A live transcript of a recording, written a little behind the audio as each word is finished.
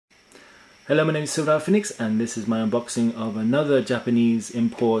Hello, my name is SilverDarkPhoenix and this is my unboxing of another Japanese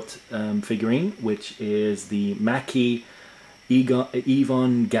import figurine, which is the Maki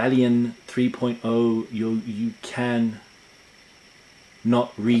Evangelion 3.0 you can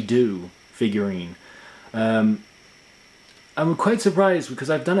not redo figurine. I'm quite surprised because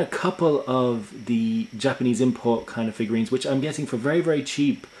I've done a couple of the Japanese import kind of figurines, which I'm getting for very, very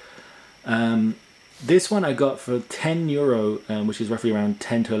cheap. This one I got for €10, which is roughly around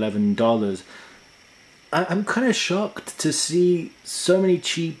 $10 to $11. I'm kind of shocked to see so many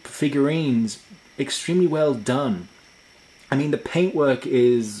cheap figurines, extremely well done. I mean, the paintwork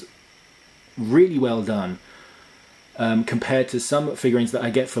is really well done compared to some figurines that I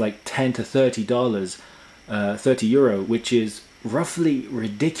get for like $10 to $30, €30, which is roughly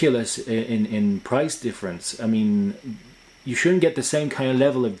ridiculous in price difference. I mean, you shouldn't get the same kind of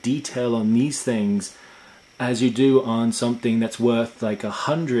level of detail on these things as you do on something that's worth like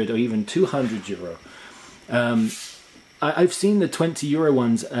 €100 or even €200. I've seen the €20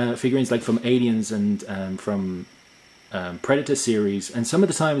 ones, figurines like from Aliens and from Predator series, and some of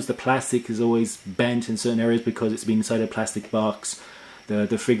the times the plastic is always bent in certain areas because it's been inside a plastic box.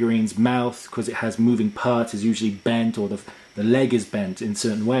 The figurine's mouth, because it has moving parts, is usually bent, or the leg is bent in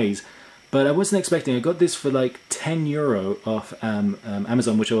certain ways. But I wasn't expecting. I got this for like €10 off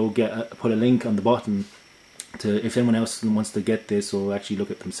Amazon, which I'll put a link on the bottom to if anyone else wants to get this or actually look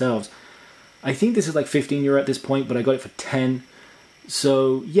at themselves. I think this is like €15 at this point, but I got it for 10.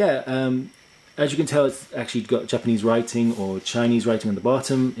 So yeah, as you can tell, it's actually got Japanese writing or Chinese writing on the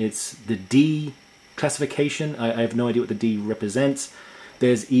bottom. It's the D classification. I have no idea what the D represents.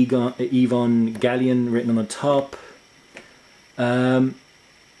 There's Evangelion written on the top.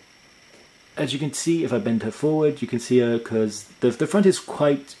 As you can see, if I bend her forward, you can see her because the front is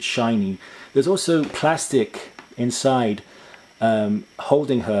quite shiny. There's also plastic inside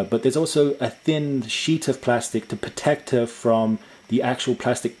holding her, but there's also a thin sheet of plastic to protect her from the actual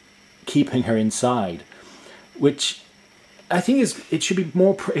plastic keeping her inside, which I think it should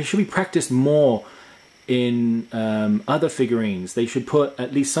be practiced more in other figurines. They should put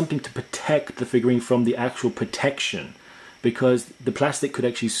at least something to protect the figurine from the actual protection, because the plastic could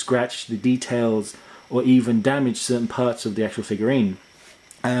actually scratch the details or even damage certain parts of the actual figurine.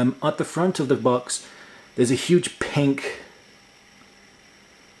 At the front of the box, there's a huge pink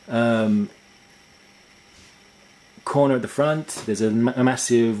corner at the front. There's a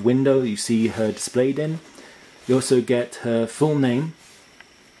massive window you see her displayed in. You also get her full name,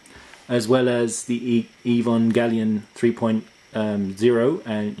 as well as the Evangelion 3.0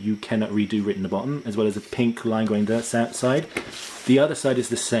 and you cannot redo written at the bottom, as well as a pink line going down that side. The other side is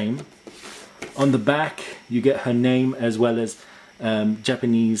the same. On the back you get her name, as well as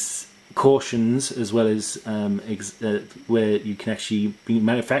Japanese cautions, as well as where you can actually be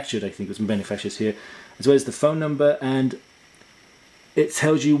manufactured. I think it was manufactured here, as well as the phone number, and it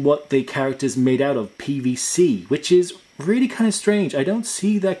tells you what the character's made out of, PVC, which is really kind of strange. I don't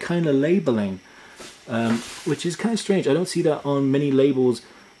see that kind of labeling, which is kind of strange. I don't see that on many labels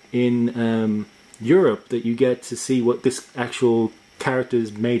in Europe, that you get to see what this actual character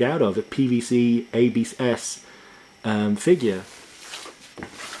is made out of, a PVC ABS figure.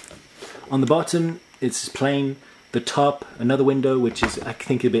 On the bottom, it's plain. The top, another window, which is, I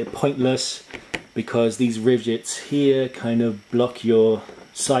think, a bit pointless because these rivets here kind of block your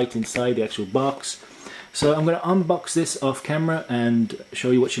sight inside the actual box. So I'm going to unbox this off camera and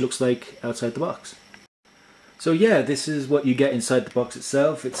show you what she looks like outside the box. So yeah, this is what you get inside the box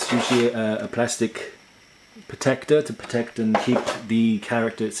itself. It's usually a plastic protector to protect and keep the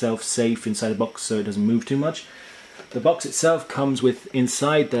character itself safe inside the box so it doesn't move too much. The box itself comes with,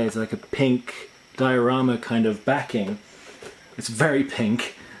 inside there's like a pink diorama kind of backing. It's very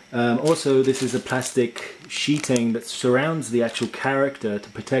pink. Also, this is a plastic sheeting that surrounds the actual character to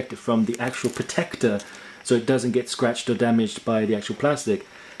protect it from the actual protector, so it doesn't get scratched or damaged by the actual plastic.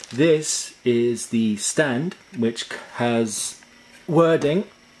 This is the stand, which has wording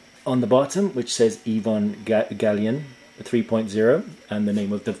on the bottom which says Evangelion 3.0 and the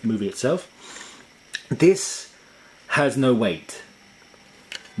name of the movie itself. This has no weight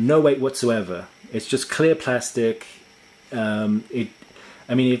whatsoever. It's just clear plastic. I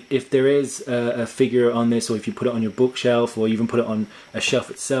mean, if there is a figure on this, or if you put it on your bookshelf, or even put it on a shelf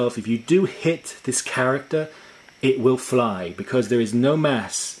itself, if you do hit this character, it will fly, because there is no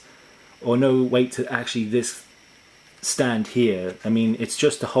mass or no weight to actually this stand here. I mean, it's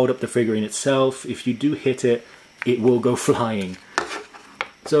just to hold up the figurine itself. If you do hit it, it will go flying.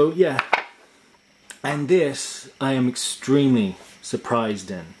 So yeah, and this I am extremely surprised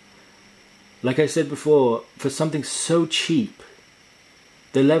in. Like I said before, for something so cheap,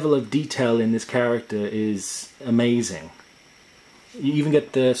 the level of detail in this character is amazing. You even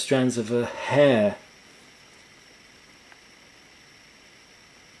get the strands of her hair.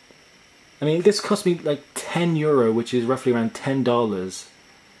 I mean, this cost me like €10, which is roughly around $10.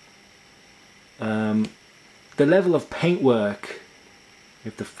 The level of paintwork,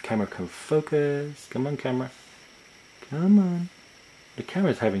 if the camera can focus, come on camera, come on. The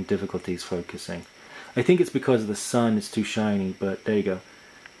camera's having difficulties focusing. I think it's because the sun is too shiny, but there you go.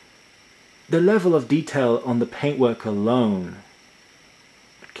 The level of detail on the paintwork alone,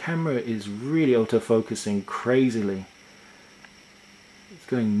 the camera is really auto-focusing crazily. It's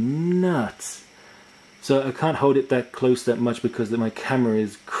going nuts. So I can't hold it that close that much because my camera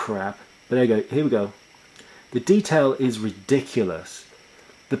is crap. But there you go, here we go. The detail is ridiculous.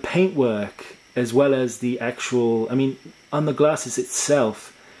 The paintwork, as well as the actual, I mean, on the glasses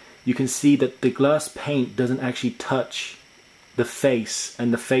itself, you can see that the glass paint doesn't actually touch the face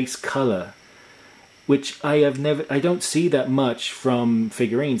and the face color, which I don't see that much from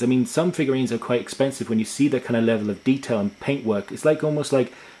figurines. I mean, some figurines are quite expensive. When you see that kind of level of detail and paintwork, it's like almost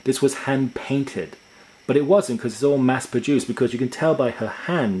like this was hand painted, but it wasn't, because it's all mass produced, because you can tell by her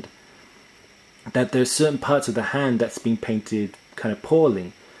hand that there's certain parts of the hand that's been painted kind of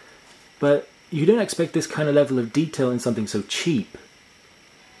poorly. But you don't expect this kind of level of detail in something so cheap.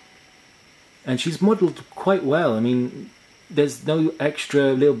 And she's modelled quite well. I mean, there's no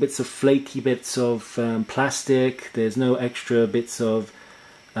extra little bits of flaky bits of plastic. There's no extra bits of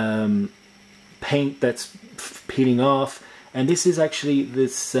paint that's peeling off. And this is actually,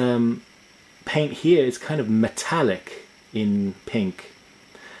 this paint here is kind of metallic in pink.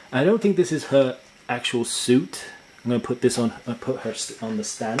 I don't think this is her actual suit. I'm going to put this on, put her on the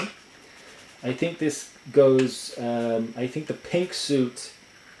stand. I think this goes, I think the pink suit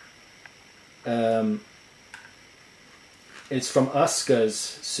is from Asuka's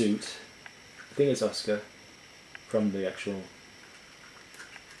suit. I think it's Asuka from the actual,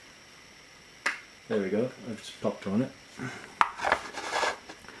 there we go, I've just popped on it.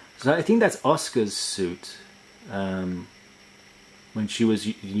 So I think that's Asuka's suit. When she was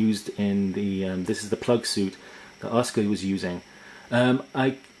used in the, this is the plug suit that Asuka was using.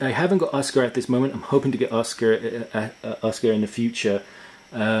 I haven't got Asuka at this moment. I'm hoping to get Asuka in the future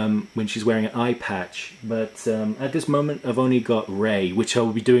when she's wearing an eye patch. But at this moment, I've only got Rei, which I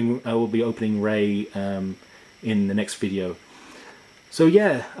will be doing. I will be opening Rei in the next video. So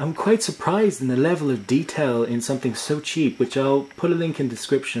yeah, I'm quite surprised in the level of detail in something so cheap, which I'll put a link in the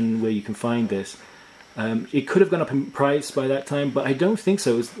description where you can find this. It could have gone up in price by that time, but I don't think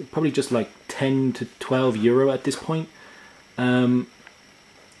so. It was probably just like 10 to 12 euro at this point.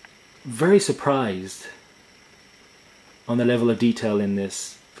 Very surprised on the level of detail in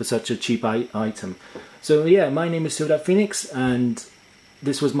this for such a cheap item. So yeah, my name is SilverDarkPhoenix, and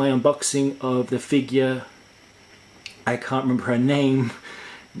this was my unboxing of the figure. I can't remember her name.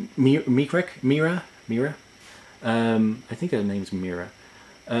 Mira? I think her name's Mira.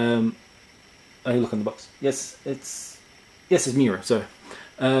 I look on the box. Yes, it's Mira. Sorry.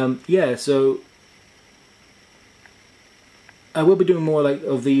 Yeah, so I will be doing more like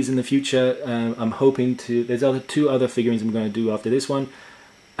of these in the future. I'm hoping to. There's two other figurines I'm going to do after this one.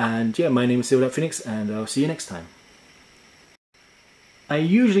 And yeah, my name is SilverDarkPhoenix, and I'll see you next time. I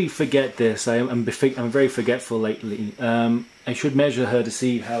usually forget this. I'm very forgetful lately. I should measure her to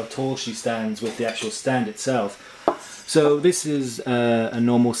see how tall she stands with the actual stand itself. So this is a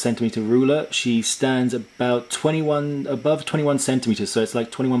normal centimeter ruler. She stands about above 21 centimeters, so it's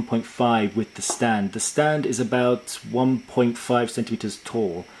like 21.5 with the stand. The stand is about 1.5 centimeters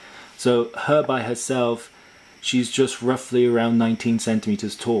tall. So her by herself, she's just roughly around 19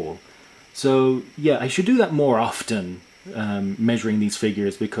 centimeters tall. So yeah, I should do that more often, measuring these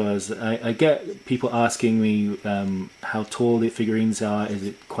figures, because I get people asking me how tall the figurines are. Is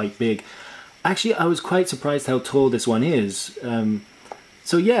it quite big? Actually, I was quite surprised how tall this one is.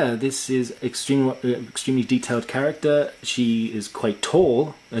 So yeah, this is extremely detailed character. She is quite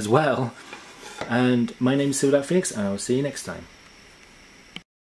tall as well. And my name is SilverDarkPhoenix, and I will see you next time.